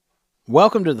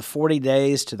Welcome to the 40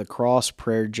 Days to the Cross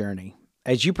prayer journey.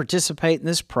 As you participate in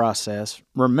this process,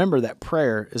 remember that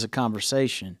prayer is a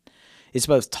conversation. It's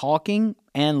both talking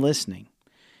and listening.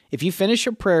 If you finish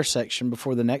your prayer section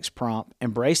before the next prompt,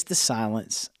 embrace the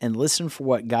silence and listen for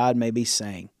what God may be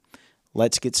saying.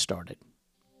 Let's get started.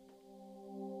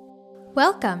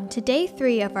 Welcome to day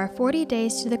 3 of our 40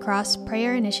 Days to the Cross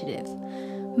prayer initiative.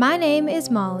 My name is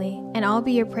Molly, and I'll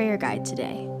be your prayer guide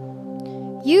today.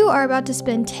 You are about to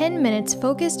spend 10 minutes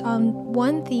focused on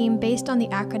one theme based on the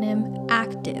acronym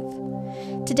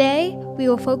ACTIVE. Today, we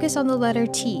will focus on the letter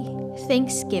T,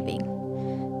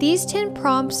 Thanksgiving. These 10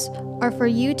 prompts are for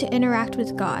you to interact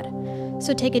with God,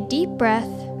 so take a deep breath,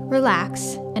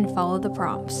 relax, and follow the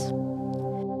prompts.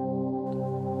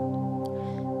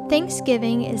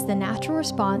 Thanksgiving is the natural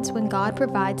response when God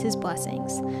provides His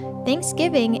blessings.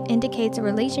 Thanksgiving indicates a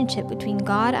relationship between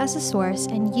God as the source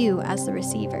and you as the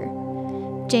receiver.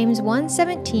 James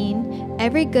 1:17,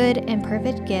 every good and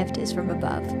perfect gift is from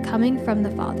above, coming from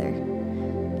the Father.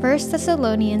 1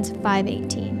 Thessalonians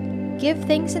 5:18, give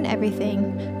thanks in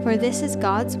everything, for this is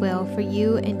God's will for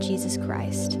you in Jesus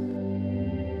Christ.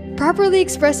 Properly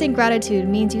expressing gratitude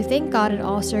means you thank God in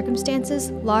all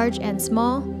circumstances, large and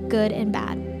small, good and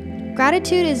bad.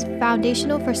 Gratitude is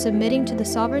foundational for submitting to the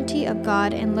sovereignty of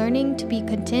God and learning to be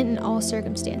content in all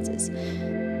circumstances.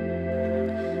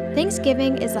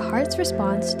 Thanksgiving is the heart's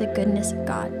response to the goodness of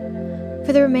God.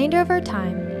 For the remainder of our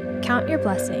time, count your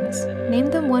blessings, name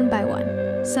them one by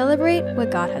one, celebrate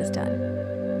what God has done.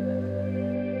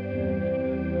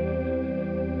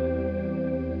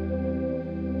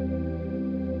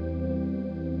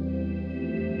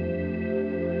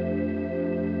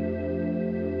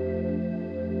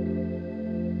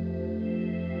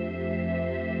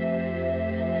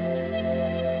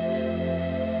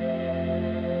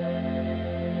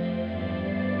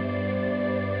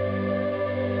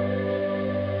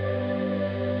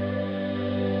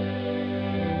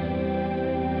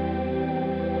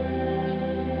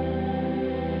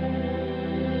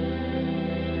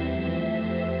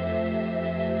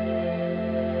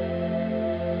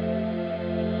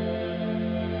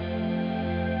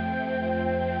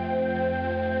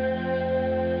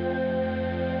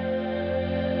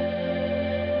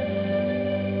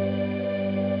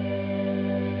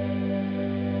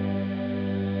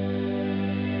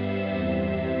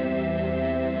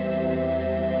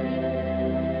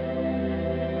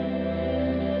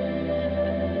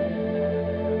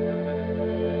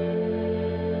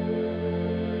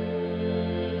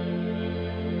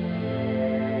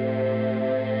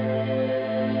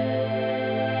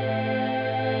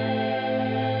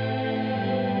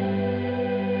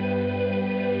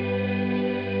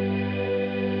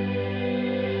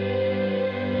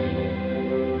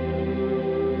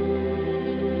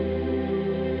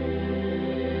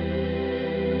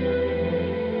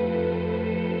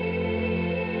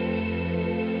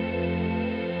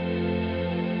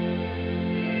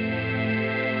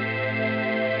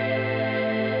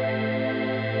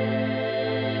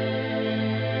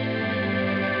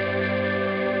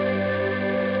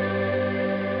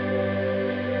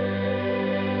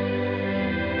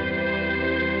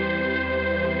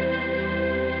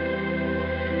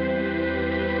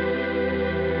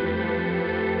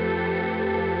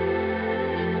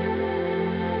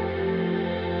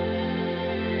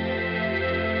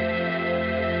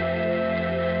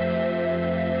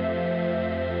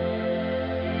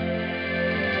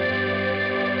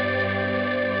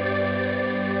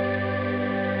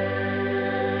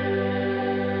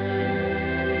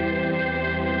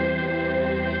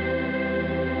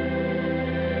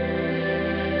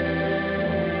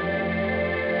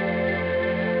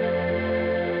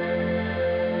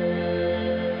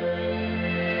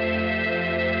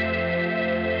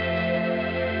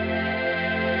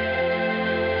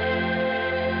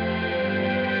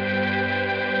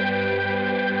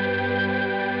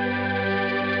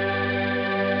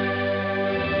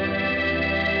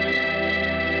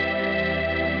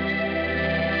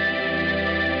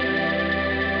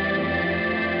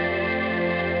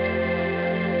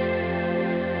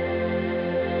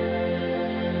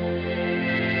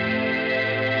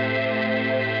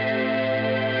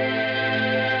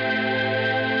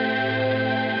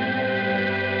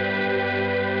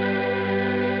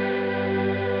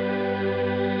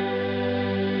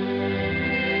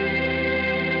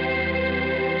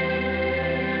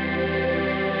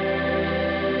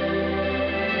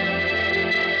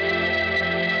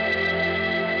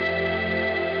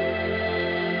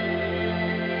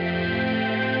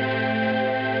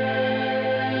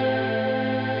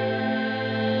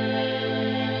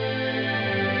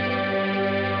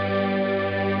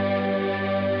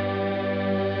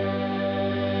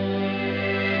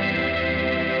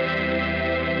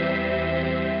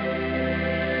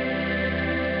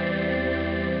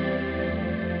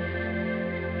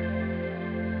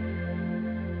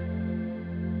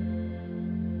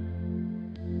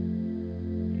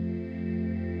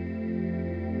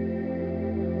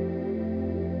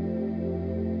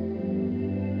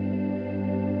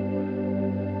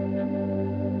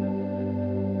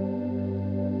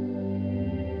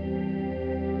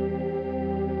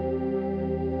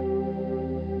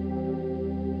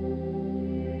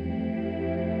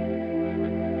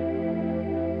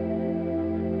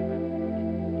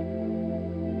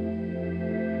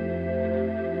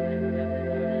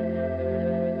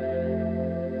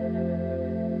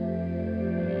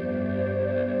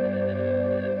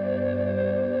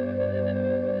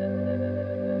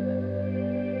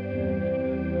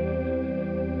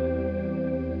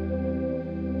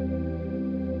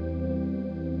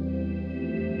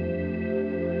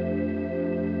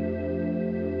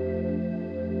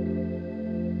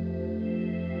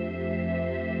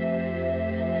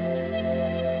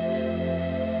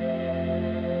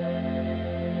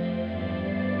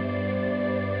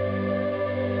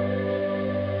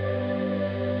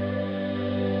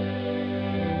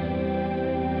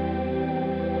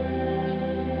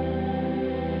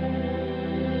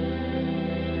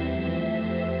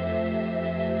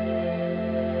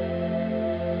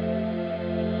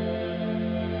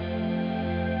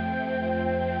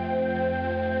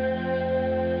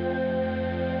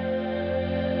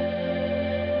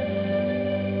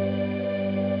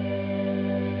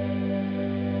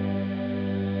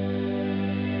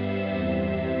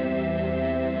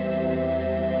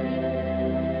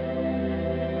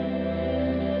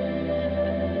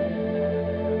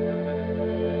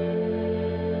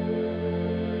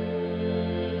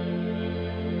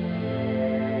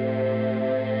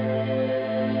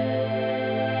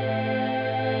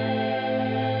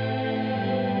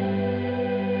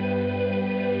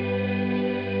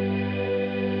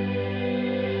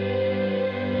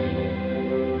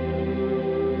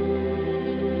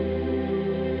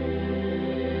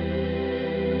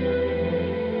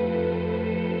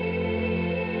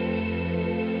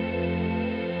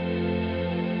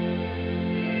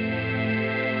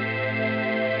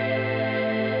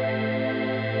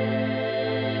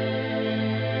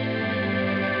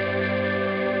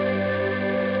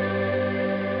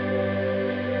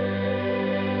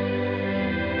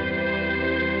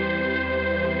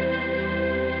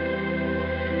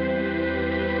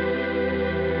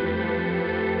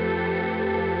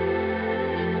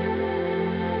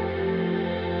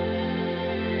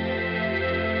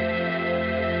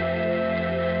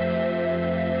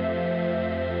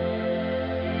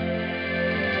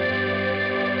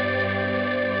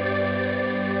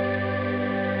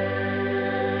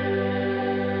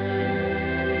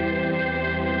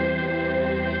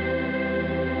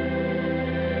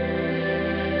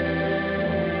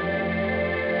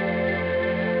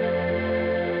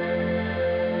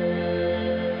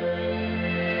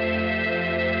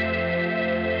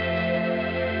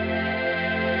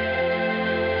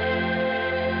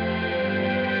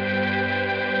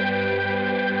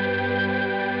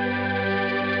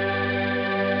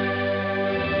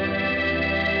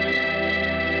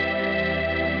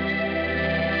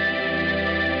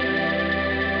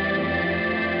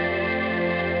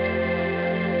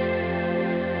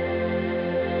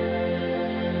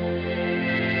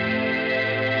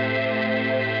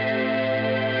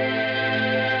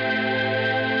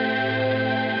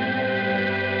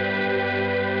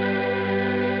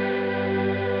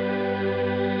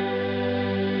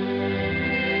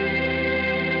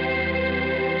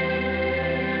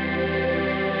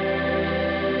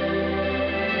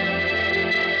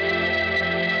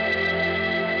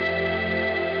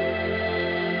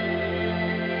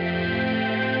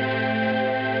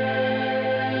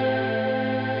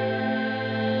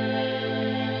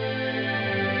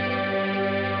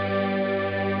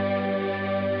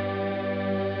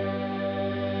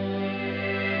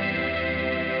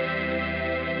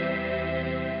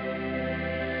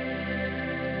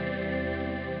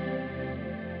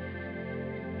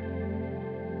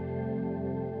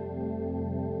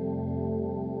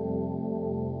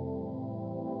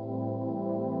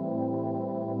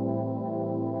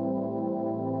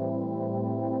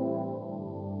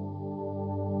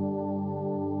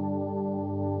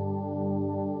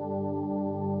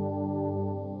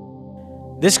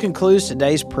 This concludes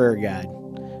today's prayer guide.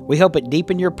 We hope it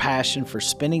deepened your passion for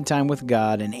spending time with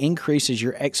God and increases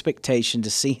your expectation to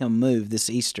see Him move this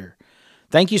Easter.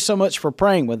 Thank you so much for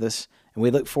praying with us, and we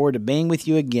look forward to being with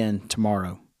you again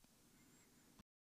tomorrow.